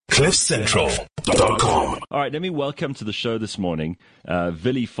CliffCentral.com. All right, let me welcome to the show this morning,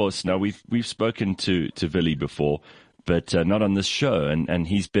 Willie Vos. Now, we've spoken to Willie before, but not on this show, and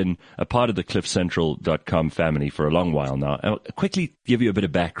he's been a part of the CliffCentral.com family for a long while now. I'll quickly give you a bit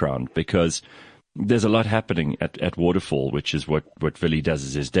of background, because there's a lot happening at Waterfall, which is what Willie does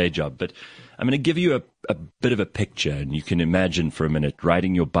as his day job. But I'm going to give you a bit of a picture, and you can imagine for a minute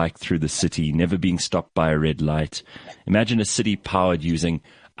riding your bike through the city, never being stopped by a red light. Imagine a city powered using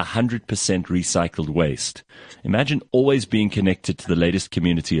 100% recycled waste. Imagine always being connected to the latest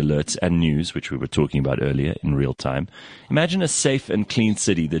community alerts and news, which we were talking about earlier, in real time. Imagine a safe and clean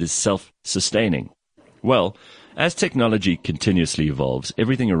city that is self-sustaining. Well, as technology continuously evolves,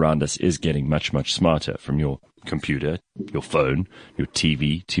 everything around us is getting much, much smarter, from your computer, your phone, your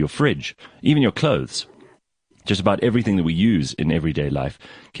TV, to your fridge, even your clothes. Just about everything that we use in everyday life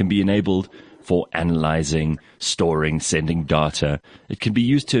can be enabled for analyzing, storing, sending data. It can be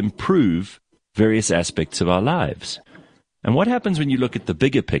used to improve various aspects of our lives. And what happens when you look at the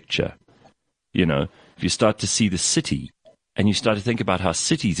bigger picture? You know, if you start to see the city, and you start to think about how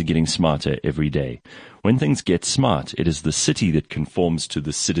cities are getting smarter every day. When things get smart, it is the city that conforms to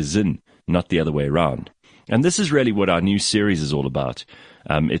the citizen, not the other way around. And this is really what our new series is all about.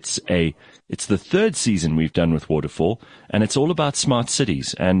 It's the third season we've done with Waterfall, and it's all about smart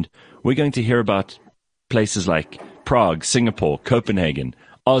cities. And we're going to hear about places like Prague, Singapore, Copenhagen,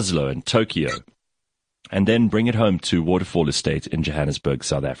 Oslo, and Tokyo, and then bring it home to Waterfall Estate in Johannesburg,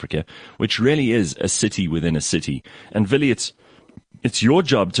 South Africa, which really is a city within a city. And Willie, it's your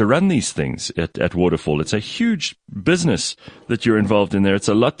job to run these things at Waterfall. It's a huge business that you're involved in there. It's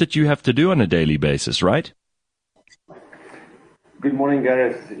a lot that you have to do on a daily basis, right? Good morning,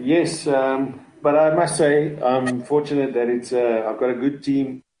 Gareth. Yes, but I must say I'm fortunate that I've got a good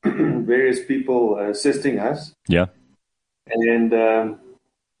team, various people assisting us. Yeah. And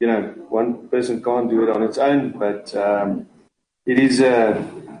one person can't do it on its own, but it is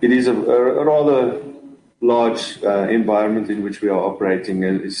a rather large environment in which we are operating.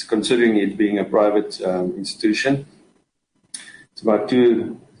 It's considering it being a private institution. It's about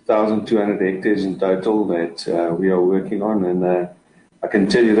 2,200 hectares in total that we are working on, and I can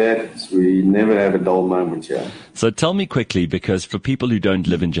tell you that we never have a dull moment here. So tell me quickly, because for people who don't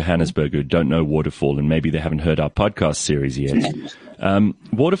live in Johannesburg, who don't know Waterfall, and maybe they haven't heard our podcast series yet,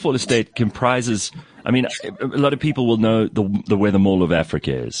 Waterfall Estate comprises, I mean, a lot of people will know where the Mall of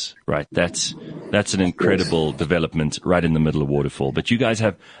Africa is, right? That's an incredible development right in the middle of Waterfall. But you guys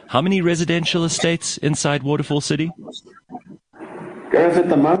have how many residential estates inside Waterfall City? Gareth, at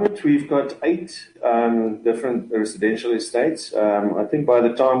the moment, we've got 8 different residential estates. I think by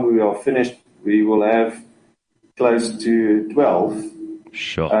the time we are finished, we will have close to 12.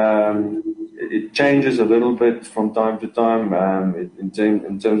 Sure. It changes a little bit from time to time in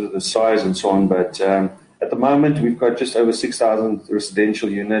terms of the size and so on, but at the moment, we've got just over 6,000 residential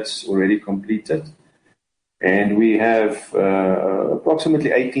units already completed. And we have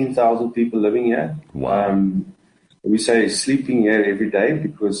approximately 18,000 people living here. Wow. We say sleeping here every day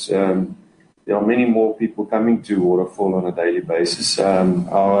because there are many more people coming to Waterfall on a daily basis.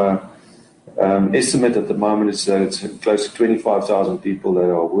 Our estimate at the moment is that it's close to 25,000 people that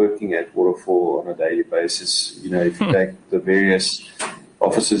are working at Waterfall on a daily basis, if you take the various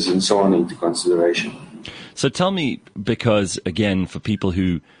offices and so on into consideration. So tell me, because again, for people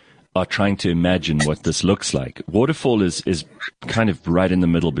who are trying to imagine what this looks like, Waterfall is kind of right in the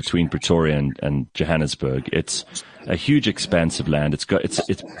middle between Pretoria and Johannesburg. It's a huge expanse of land. It's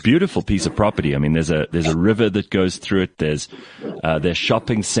a beautiful piece of property. I mean, there's a river that goes through it. There's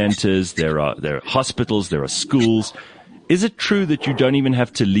shopping centers. There are hospitals. There are schools. Is it true that you don't even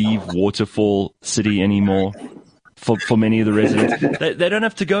have to leave Waterfall City anymore? For many of the residents, they don't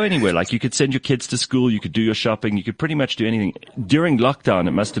have to go anywhere. Like, you could send your kids to school, you could do your shopping, you could pretty much do anything. During lockdown,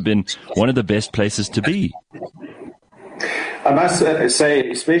 it must have been one of the best places to be. I must say,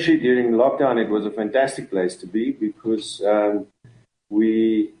 especially during lockdown, it was a fantastic place to be because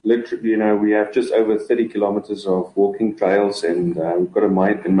we literally, we have just over 30 kilometers of walking trails, and we've got a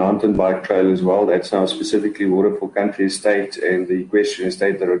mountain bike trail as well. That's now specifically Waterfall Country Estate and the Equestrian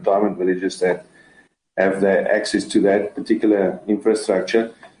Estate, the retirement villages that have the access to that particular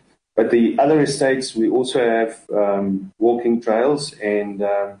infrastructure. But the other estates, we also have walking trails, and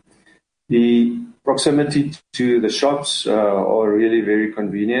the proximity to the shops are really very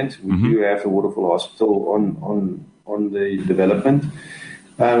convenient. We do have the Waterfall Hospital on the development.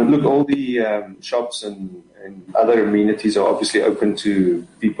 Look, all the shops and other amenities are obviously open to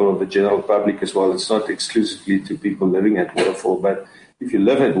people of the general public as well. It's not exclusively to people living at Waterfall, but if you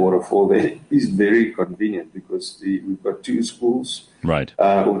live at Waterfall, then it is very convenient because we've got two schools, Right.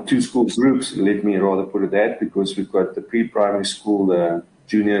 Or two school groups. Let me rather put it that, because we've got the pre-primary school, the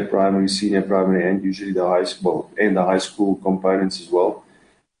junior primary, senior primary, and usually the high school and the high school components as well.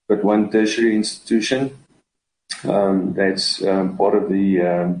 But one tertiary institution that's part of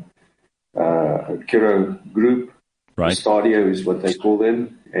the Kiro group. Right. Stadio is what they call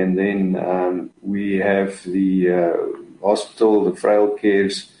them. And then we have the hospital, the frail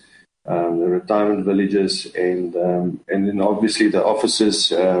cares, the retirement villages, and then obviously the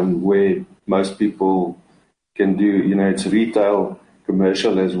offices where most people can do, it's retail,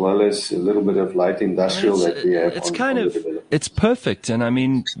 commercial, as well as a little bit of light industrial that we have. It's perfect. And I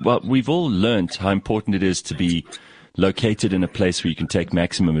mean, well, we've all learned how important it is to be located in a place where you can take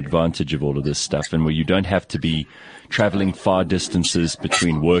maximum advantage of all of this stuff, and where you don't have to be traveling far distances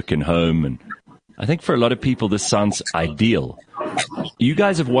between work and home. And I think for a lot of people, this sounds ideal. You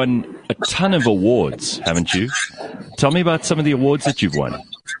guys have won a ton of awards, haven't you? Tell me about some of the awards that you've won.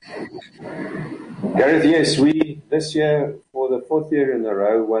 Gareth, yes, we this year, for the fourth year in a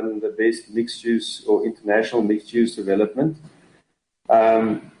row, won the best mixed use or international mixed use development.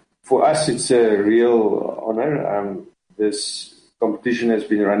 For us, it's a real honor. This competition has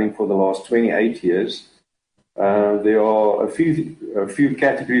been running for the last 28 years. There are a few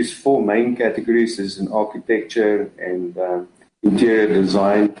categories, 4 main categories. There's in architecture and interior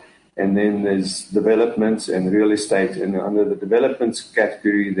design, and then there's developments and real estate. And under the developments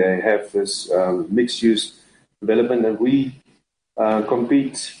category, they have this mixed-use development, and we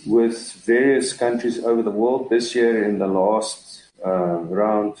compete with various countries over the world. This year, in the last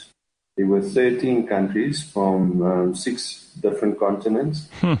round, there were 13 countries from 6 different continents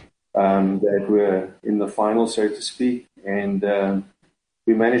that were in the final, so to speak, and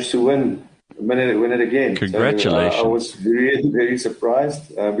we managed to win it again. Congratulations. So, I was really, very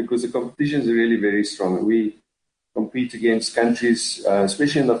surprised because the competition is really very strong. We compete against countries,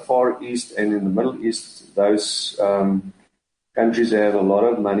 especially in the Far East and in the Middle East. Those countries have a lot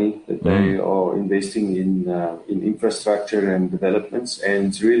of money that they are investing in infrastructure and developments, and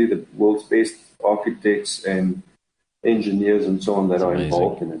it's really the world's best architects and engineers and so on that are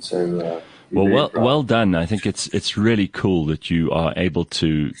involved in it. So, well done. I think it's really cool that you are able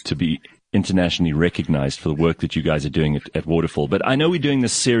to be internationally recognized for the work that you guys are doing at Waterfall. But I know we're doing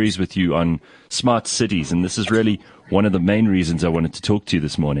this series with you on smart cities, and this is really one of the main reasons I wanted to talk to you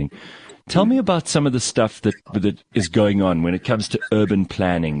this morning. Tell me about some of the stuff that is going on when it comes to urban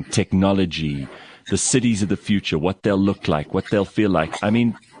planning, technology, the cities of the future, what they'll look like, what they'll feel like. I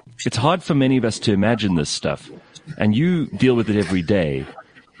mean, it's hard for many of us to imagine this stuff, and you deal with it every day.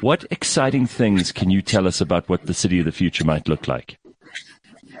 What exciting things can you tell us about what the city of the future might look like?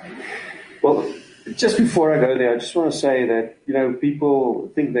 Well, just before I go there, I just want to say that,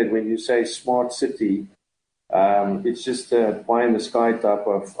 people think that when you say smart city, it's just a pie-in-the-sky type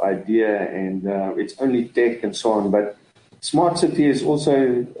of idea, and it's only tech and so on. But smart city is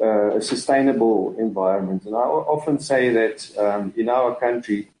also a sustainable environment. And I often say that in our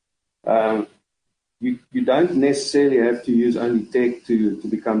country, you don't necessarily have to use only tech to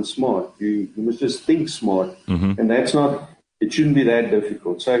become smart. You must just think smart. And it shouldn't be that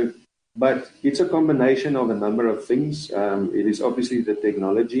difficult. But it's a combination of a number of things. It is obviously the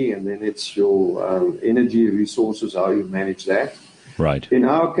technology, and then it's your energy resources, how you manage that. Right. In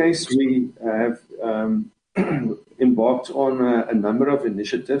our case, we have embarked on a number of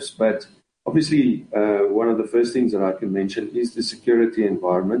initiatives, but obviously one of the first things that I can mention is the security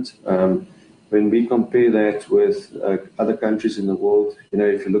environment. When we compare that with other countries in the world,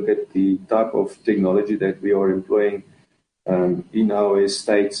 if you look at the type of technology that we are employing in our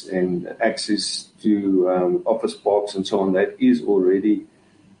estates and access to office parks and so on, that is already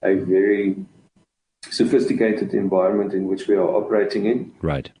a very sophisticated environment in which we are operating in.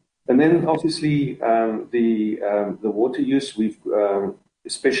 Right. And then obviously the water use, we've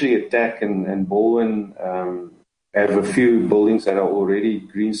especially at TAC and Baldwin have a few buildings that are already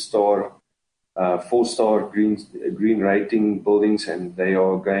Green Star, 4-star green rating buildings, and they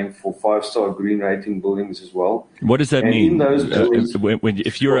are going for 5-star green rating buildings as well. What does that mean? In those buildings,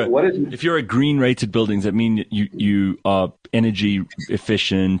 if you're a green rated building, does that mean you are energy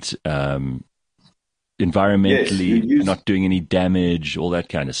efficient, environmentally not doing any damage, all that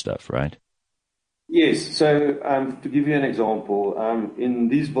kind of stuff, right? Yes. So to give you an example, in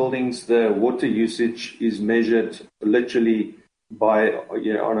these buildings, the water usage is measured literally by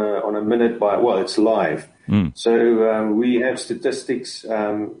on a minute by, well, it's live. So we have statistics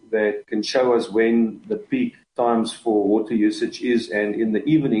that can show us when the peak times for water usage is, and in the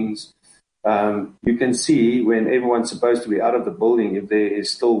evenings you can see when everyone's supposed to be out of the building if there is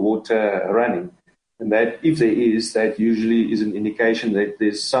still water running. And that, if there is, that usually is an indication that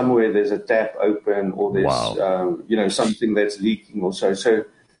there's a tap open, or there's something that's leaking or so. So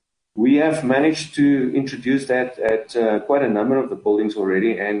we have managed to introduce that at quite a number of the buildings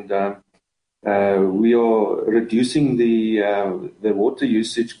already, and we are reducing the water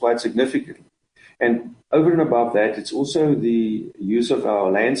usage quite significantly. And over and above that, it's also the use of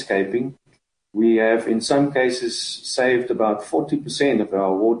our landscaping. We have, in some cases, saved about 40% of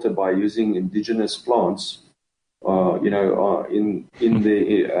our water by using indigenous plants, in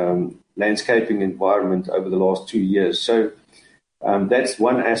the landscaping environment over the last 2 years. So that's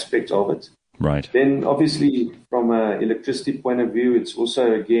one aspect of it. Right. Then, obviously, from an electricity point of view, it's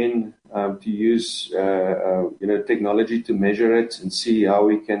also, again, to use technology to measure it and see how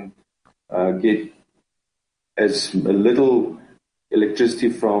we can get as little electricity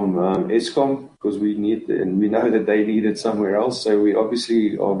from Eskom, because we need, and we know that they need it somewhere else. So we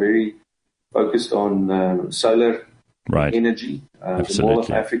obviously are very focused on solar energy. The Mall of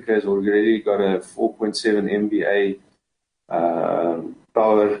Africa has already got a 4.7 MVA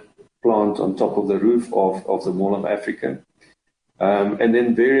power plant on top of the roof of the Mall of Africa. And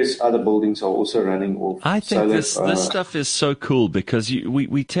then various other buildings are also running off solar. I think this stuff is so cool, because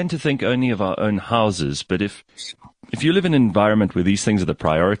we tend to think only of our own houses, but if you live in an environment where these things are the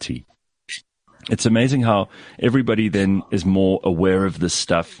priority, it's amazing how everybody then is more aware of this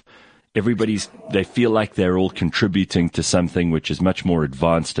stuff. They feel like they're all contributing to something which is much more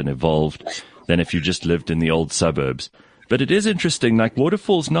advanced and evolved than if you just lived in the old suburbs. But it is interesting, like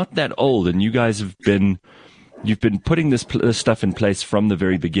Waterfall's not that old, and you guys you've been putting this stuff in place from the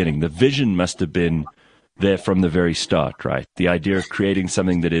very beginning. The vision must have been there from the very start, right? The idea of creating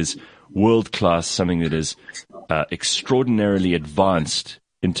something that is world-class, something that is extraordinarily advanced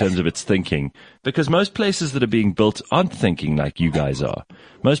in terms of its thinking. Because most places that are being built aren't thinking like you guys are.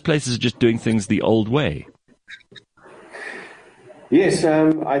 Most places are just doing things the old way. Yes,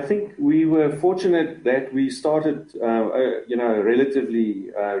 I think we were fortunate that we started, relatively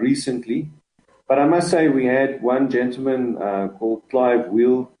recently. But I must say we had one gentleman called Clive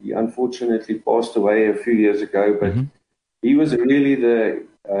Wheel. He unfortunately passed away a few years ago, but he was really the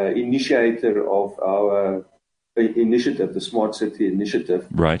initiator of our initiative, the Smart City Initiative.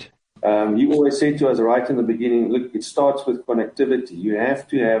 Right. He always said to us right in the beginning, look, it starts with connectivity. You have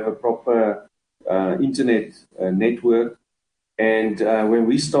to have a proper internet network. And when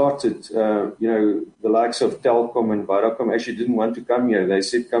we started, the likes of Telkom and Vodacom actually didn't want to come here. They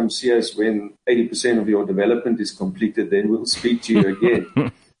said, come see us when 80% of your development is completed, then we'll speak to you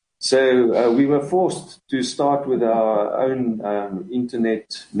again. So we were forced to start with our own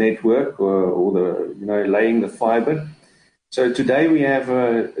internet network, or laying the fiber. So today we have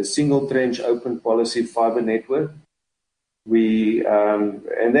a single trench open policy fiber network.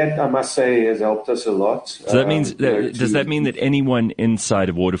 And that, I must say, has helped us a lot. So that means, does that mean that anyone inside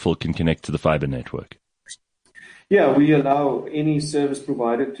of Waterfall can connect to the fiber network? Yeah, we allow any service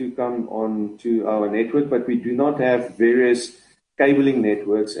provider to come on to our network, but we do not have various cabling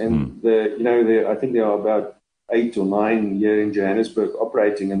networks. And I think there are about 8 or 9 here in Johannesburg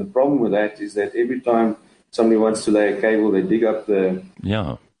operating. And the problem with that is that every time somebody wants to lay a cable, they dig up the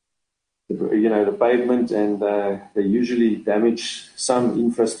pavement, and they usually damage some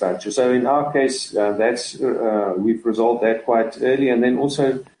infrastructure. So in our case, we've resolved that quite early. And then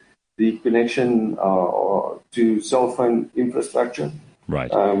also the connection to cell phone infrastructure.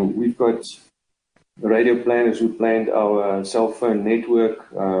 Right. We've got radio planners who planned our cell phone network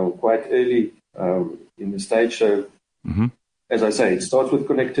quite early in the stage. So, as I say, it starts with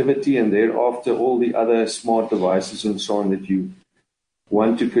connectivity, and thereafter all the other smart devices and so on that you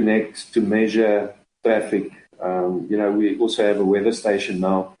want to connect to measure traffic. We also have a weather station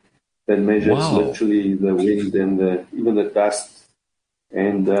now that measures literally the wind and even the dust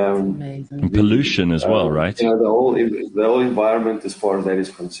and pollution as well, right? The whole environment, as far as that is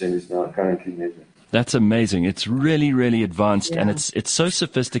concerned, is now currently measured. That's amazing. It's really, really advanced, and it's so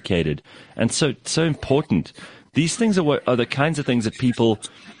sophisticated and so important. These things are the kinds of things that people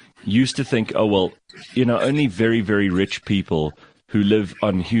used to think, only very, very rich people who live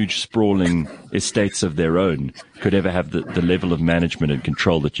on huge sprawling estates of their own could ever have the level of management and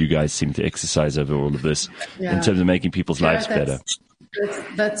control that you guys seem to exercise over all of this in terms of making people's lives better.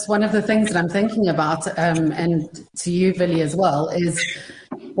 That's one of the things that I'm thinking about, and to you, Willie, as well, is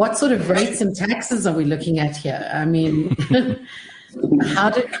what sort of rates and taxes are we looking at here? I mean, how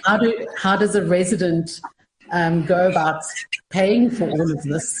does a resident go about paying for all of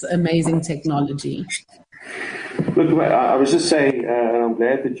this amazing technology? Look, I was just saying, and I'm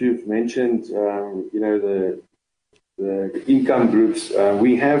glad that you've mentioned, the income groups.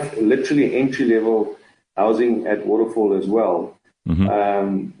 We have literally entry-level housing at Waterfall as well.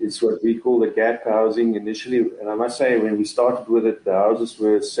 It's what we call the gap housing initially. And I must say, when we started with it, the houses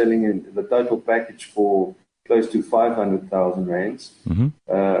were selling in the total package for close to 500,000 rands.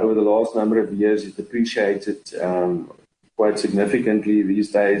 Over the last number of years, it appreciated quite significantly.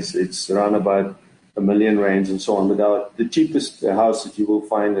 These days, it's around about R1 million and so on. But the cheapest house that you will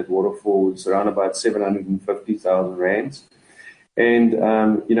find at Waterfall is around about 750,000 rands. And,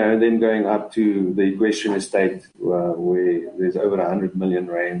 then going up to the Equestrian Estate, where there's over 100 million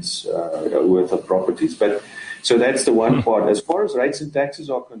rands worth of properties. But so that's the one part. As far as rates and taxes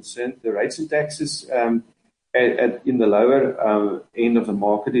are concerned, the rates and taxes in the lower end of the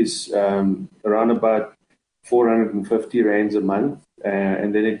market is around about 450 rands a month,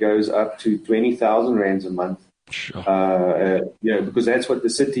 and then it goes up to 20,000 rands a month. Sure. Because that's what the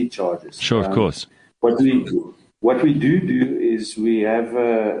city charges. Sure, of course. What we do is we have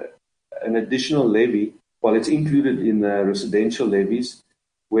an additional levy. Well, it's included in the residential levies,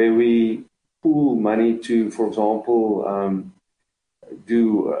 where we pool money to, for example,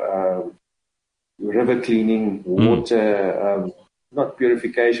 do river cleaning, water, not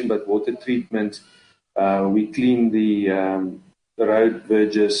purification, but water treatment. We clean the road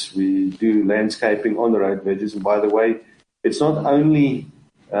verges. We do landscaping on the road verges. And by the way, it's not only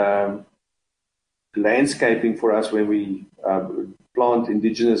landscaping for us when we plant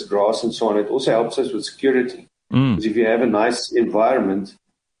indigenous grass and so on. It also helps us with security. Because if you have a nice environment,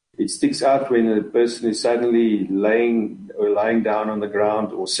 it sticks out when a person is suddenly lying down on the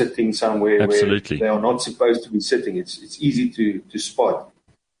ground or sitting somewhere Absolutely. where they are not supposed to be sitting. It's easy to spot.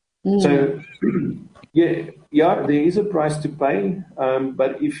 So, there is a price to pay.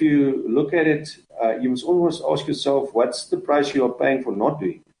 But if you look at it, you must almost ask yourself, what's the price you are paying for not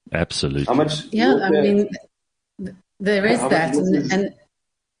doing? Absolutely. How much? There is that,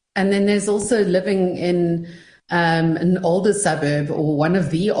 and then there's also living in an older suburb, or one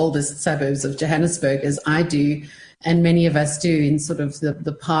of the oldest suburbs of Johannesburg, as I do, and many of us do, in sort of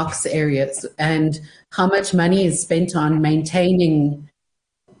the parks areas, and how much money is spent on maintaining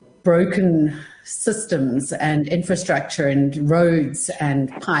broken systems and infrastructure and roads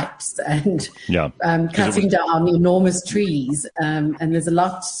and pipes and cutting down enormous trees. And there's a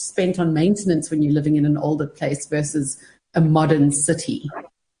lot spent on maintenance when you're living in an older place versus a modern city.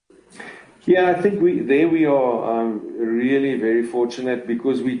 Yeah, I think we are really very fortunate,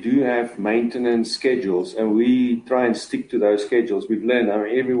 because we do have maintenance schedules, and we try and stick to those schedules. We've learned,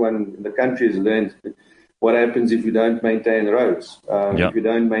 everyone in the country has learned what happens if you don't maintain the roads, if you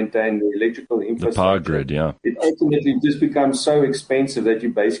don't maintain the electrical infrastructure. The power grid, It ultimately just becomes so expensive that you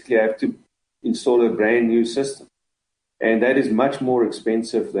basically have to install a brand new system. And that is much more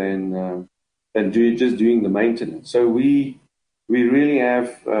expensive than just doing the maintenance. So we really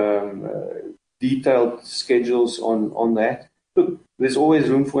have detailed schedules on that. Look, there's always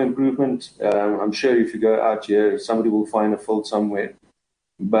room for improvement. I'm sure if you go out here, somebody will find a fault somewhere.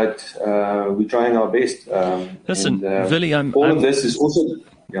 But we're trying our best. Listen, Willie, of this is also.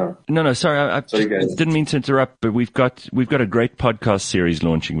 Yeah. No, sorry. I didn't mean to interrupt, but we've got a great podcast series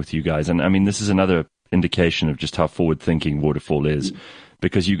launching with you guys, and I mean, this is another indication of just how forward-thinking Waterfall is,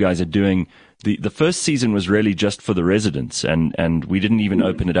 because you guys are doing the first season was really just for the residents, and we didn't even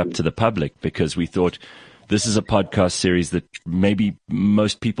open it up to the public, because we thought this is a podcast series that maybe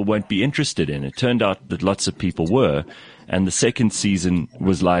most people won't be interested in. It turned out that lots of people were. And the second season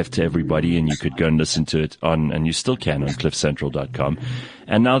was live to everybody, and you could go and listen to it and you still can, on cliffcentral.com.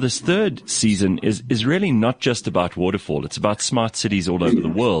 And now this third season is really not just about Waterfall. It's about smart cities all over the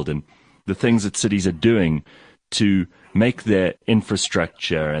world, and the things that cities are doing to make their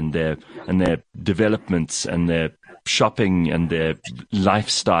infrastructure and their developments and their shopping and their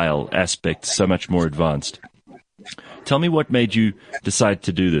lifestyle aspects so much more advanced. Tell me what made you decide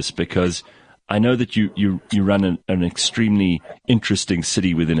to do this, because I know that you run an extremely interesting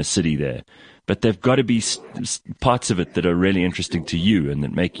city within a city there, but there've got to be parts of it that are really interesting to you and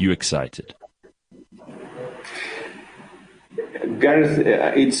that make you excited. Gareth,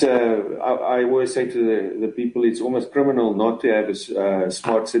 I always say to the people, it's almost criminal not to have a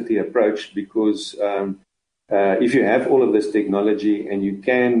smart city approach, because if you have all of this technology and you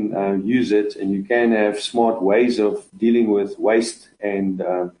can use it, and you can have smart ways of dealing with waste and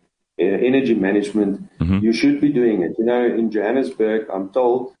energy management, you should be doing it. In Johannesburg, I'm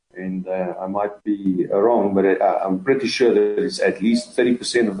told, and I might be wrong, but I'm pretty sure that it's at least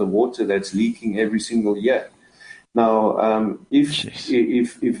 30% of the water that's leaking every single year. Now,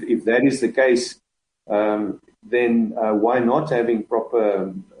 if that is the case, then why not having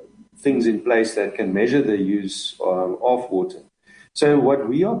proper things in place that can measure the use of water? So what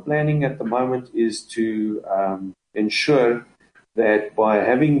we are planning at the moment is to ensure that by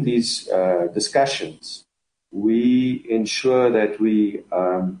having these discussions, we ensure that we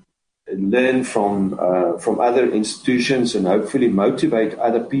learn from other institutions and hopefully motivate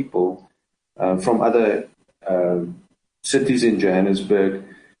other people from other cities in Johannesburg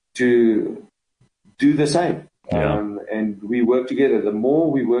to do the same. Yeah. And we work together. The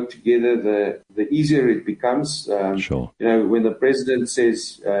more we work together, the easier it becomes. Sure. When the president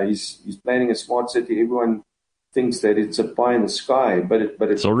says he's planning a smart city, everyone thinks that it's a pie in the sky, but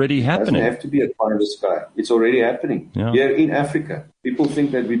it's already happening. It doesn't have to be a pie in the sky. It's already happening here in Africa. People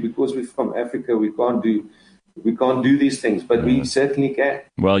think that because we're from Africa, we can't do these things, but we certainly can.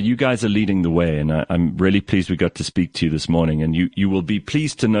 Well, you guys are leading the way, and I'm really pleased we got to speak to you this morning. And you will be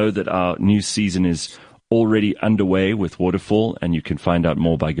pleased to know that our new season is already underway with Waterfall, and you can find out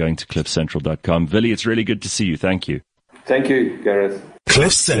more by going to cliffcentral.com. Vili, it's really good to see you. Thank you. Thank you, Gareth.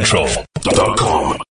 cliffcentral.com